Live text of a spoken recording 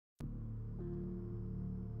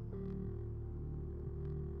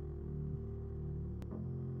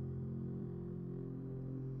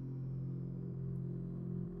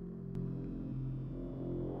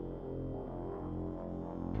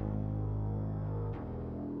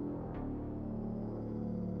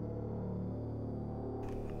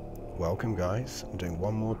Welcome guys, I'm doing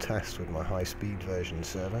one more test with my high speed version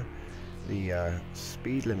server. The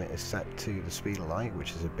speed limit is set to the speed of light,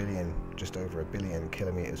 which is just over a billion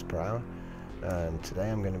kilometers per hour. And today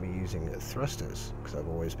I'm going to be using thrusters, because I've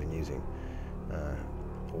always been using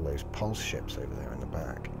all those pulse ships over there in the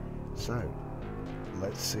back. So,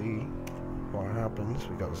 let's see what happens.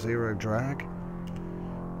 We've got zero drag,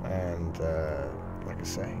 and like I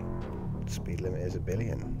say, the speed limit is a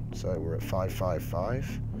billion. So we're at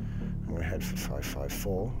 555. I'm going to head for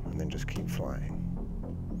 554 and then just keep flying.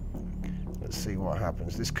 Let's see what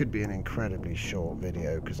happens. This could be an incredibly short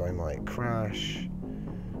video because I might crash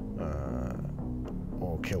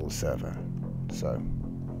or kill the server. So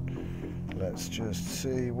let's just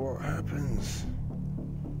see what happens.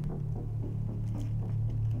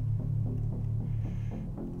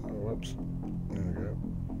 Oh, whoops. There we go.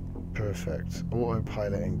 Perfect.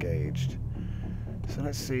 Autopilot engaged. So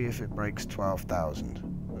let's see if it breaks 12,000.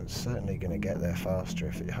 It's certainly going to get there faster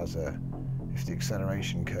if the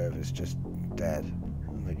acceleration curve is just dead.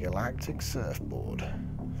 And the galactic surfboard.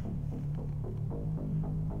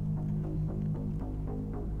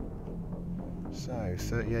 So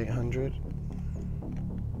 3,800.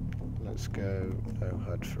 Let's go no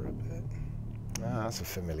HUD for a bit. Ah, that's a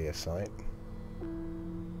familiar sight.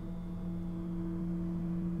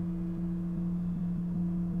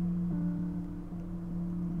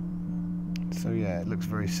 So yeah, it looks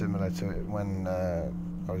very similar to it when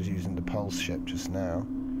I was using the pulse ship just now.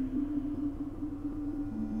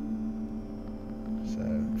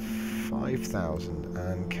 So 5,000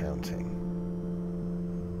 and counting.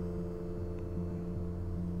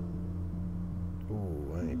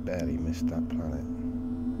 Ooh, I only barely missed that planet.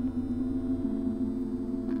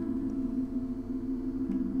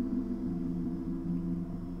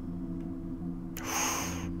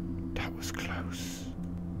 That was close.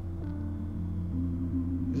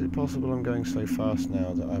 Is it possible I'm going so fast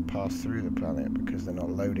now that I pass through the planet because they're not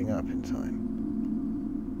loading up in time?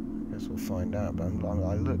 I guess we'll find out, but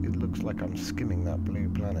it looks like I'm skimming that blue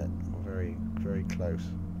planet. Very, very close.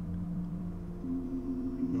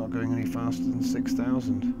 I'm not going any faster than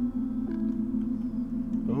 6,000.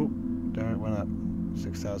 Oh, there it went up.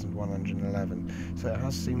 6,111. So it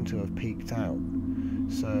has seemed to have peaked out.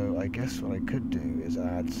 So I guess what I could do is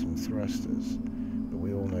add some thrusters.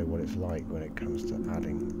 We all know what it's like when it comes to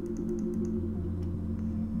adding.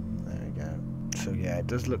 There we go. So yeah, it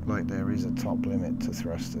does look like there is a top limit to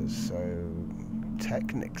thrusters. So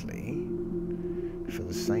technically, for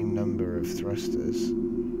the same number of thrusters,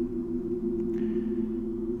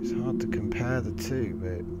 it's hard to compare the two,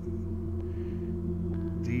 but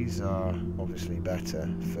these are obviously better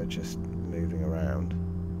for just moving around,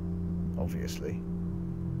 obviously.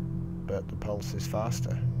 But the pulse is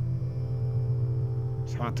faster.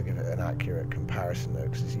 It's hard to give it an accurate comparison though,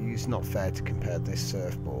 because it's not fair to compare this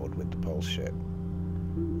surfboard with the pulse ship.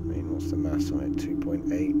 I mean, what's the mass on it?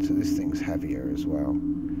 2.8, so this thing's heavier as well.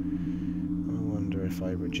 I wonder if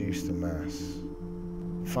I reduce the mass.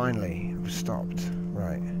 Finally, I've stopped.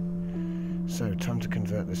 Right. So, time to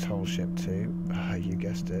convert this whole ship to, you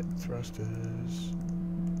guessed it, thrusters.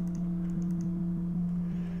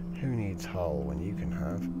 Who needs hull when you can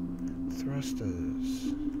have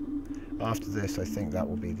thrusters? After this, I think that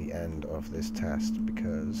will be the end of this test,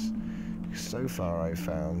 because so far I've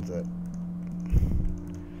found that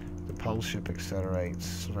the pulse ship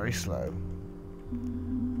accelerates very slow,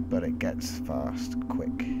 but it gets fast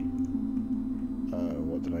quick.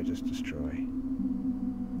 What did I just destroy?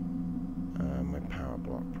 My power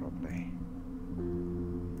block, probably.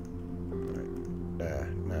 Right, there,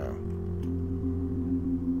 now.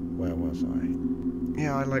 Where was I?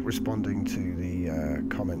 Yeah, I like responding to the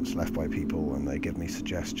comments left by people, and they give me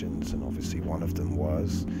suggestions, and obviously one of them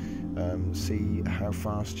was see how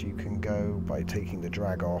fast you can go by taking the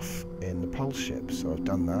drag off in the pulse ship. So I've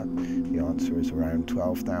done that. The answer is around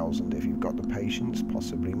 12,000 if you've got the patience,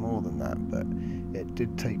 possibly more than that, but it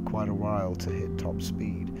did take quite a while to hit top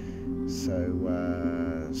speed.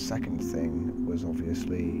 So second thing was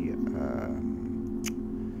obviously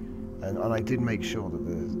and I did make sure that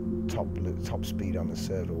the top speed on the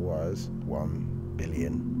server was 1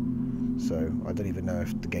 billion. So I don't even know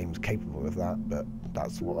if the game's capable of that, but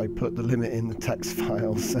that's what I put the limit in the text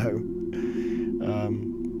file. So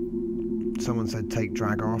someone said take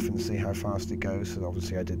drag off and see how fast it goes, so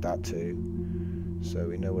obviously I did that too. So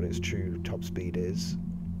we know what its true top speed is.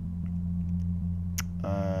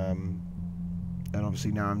 And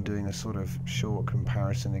obviously now I'm doing a sort of short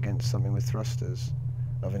comparison against something with thrusters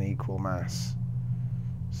of an equal mass.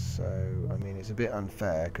 So, I mean, it's a bit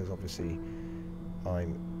unfair because obviously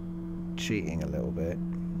I'm cheating a little bit.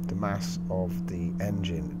 the mass of the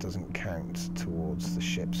engine doesn't count towards the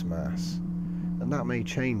ship's mass. And that may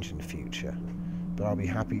change in the future, but I'll be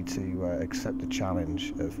happy to accept the challenge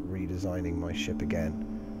of redesigning my ship again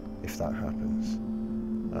if that happens.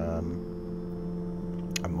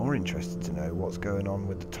 I'm more interested to know what's going on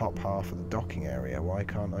with the top half of the docking area. Why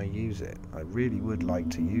can't I use it? I really would like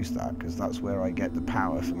to use that, because that's where I get the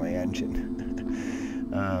power for my engine.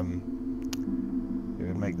 It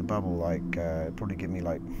would make the bubble like, it'd probably give me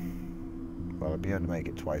like, well, I'd be able to make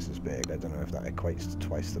it twice as big. I don't know if that equates to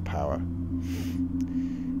twice the power.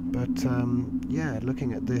 But yeah,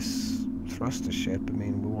 looking at this thruster ship, I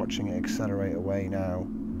mean, we're watching it accelerate away now.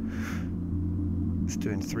 It's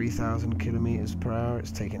doing 3,000 kilometers per hour.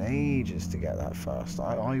 It's taken ages to get that fast.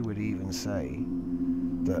 I would even say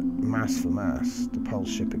that mass for mass, the pulse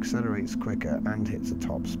ship accelerates quicker and hits a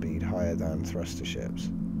top speed higher than thruster ships.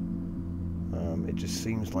 It just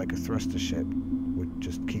seems like a thruster ship would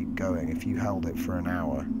just keep going if you held it for an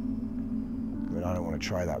hour. I mean, I don't want to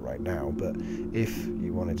try that right now, but if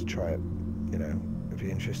you wanted to try it, you know, I'd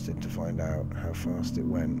be interested to find out how fast it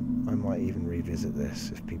went. I might even revisit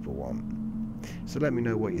this if people want. So let me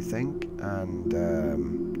know what you think, and I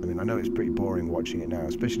mean, I know it's pretty boring watching it now,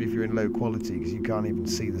 especially if you're in low quality, because you can't even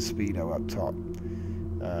see the speedo up top.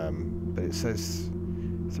 But it says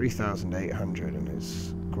 3,800 and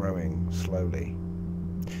it's growing slowly.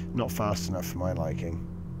 Not fast enough for my liking.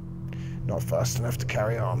 Not fast enough to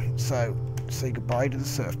carry on. So, say goodbye to the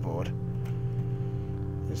surfboard.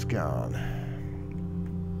 It's gone.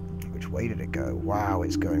 Which way did it go? Wow,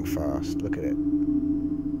 it's going fast. Look at it.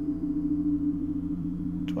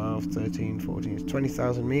 12, 13, 14, it's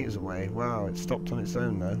 20,000 meters away. Wow, it stopped on its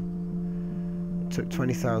own though. It took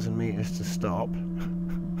 20,000 meters to stop.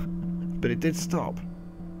 But it did stop.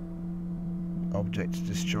 Object to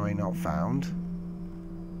destroy not found.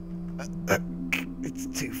 It's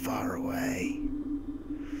too far away.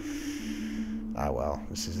 Ah well,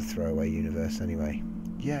 this is a throwaway universe anyway.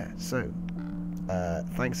 Yeah, so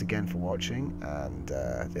thanks again for watching, and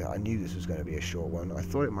I knew this was going to be a short one. I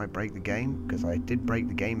thought it might break the game, because I did break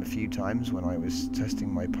the game a few times when I was testing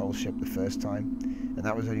my pulse ship the first time, and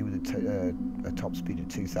that was only with a top speed of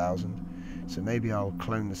 2,000. So maybe I'll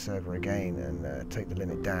clone the server again and take the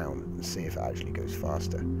limit down and see if it actually goes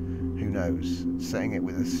faster. Who knows? Setting it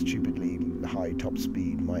with a stupidly high top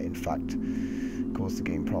speed might in fact cause the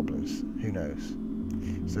game problems. Who knows?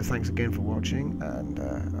 So thanks again for watching, and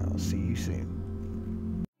I'll see you soon.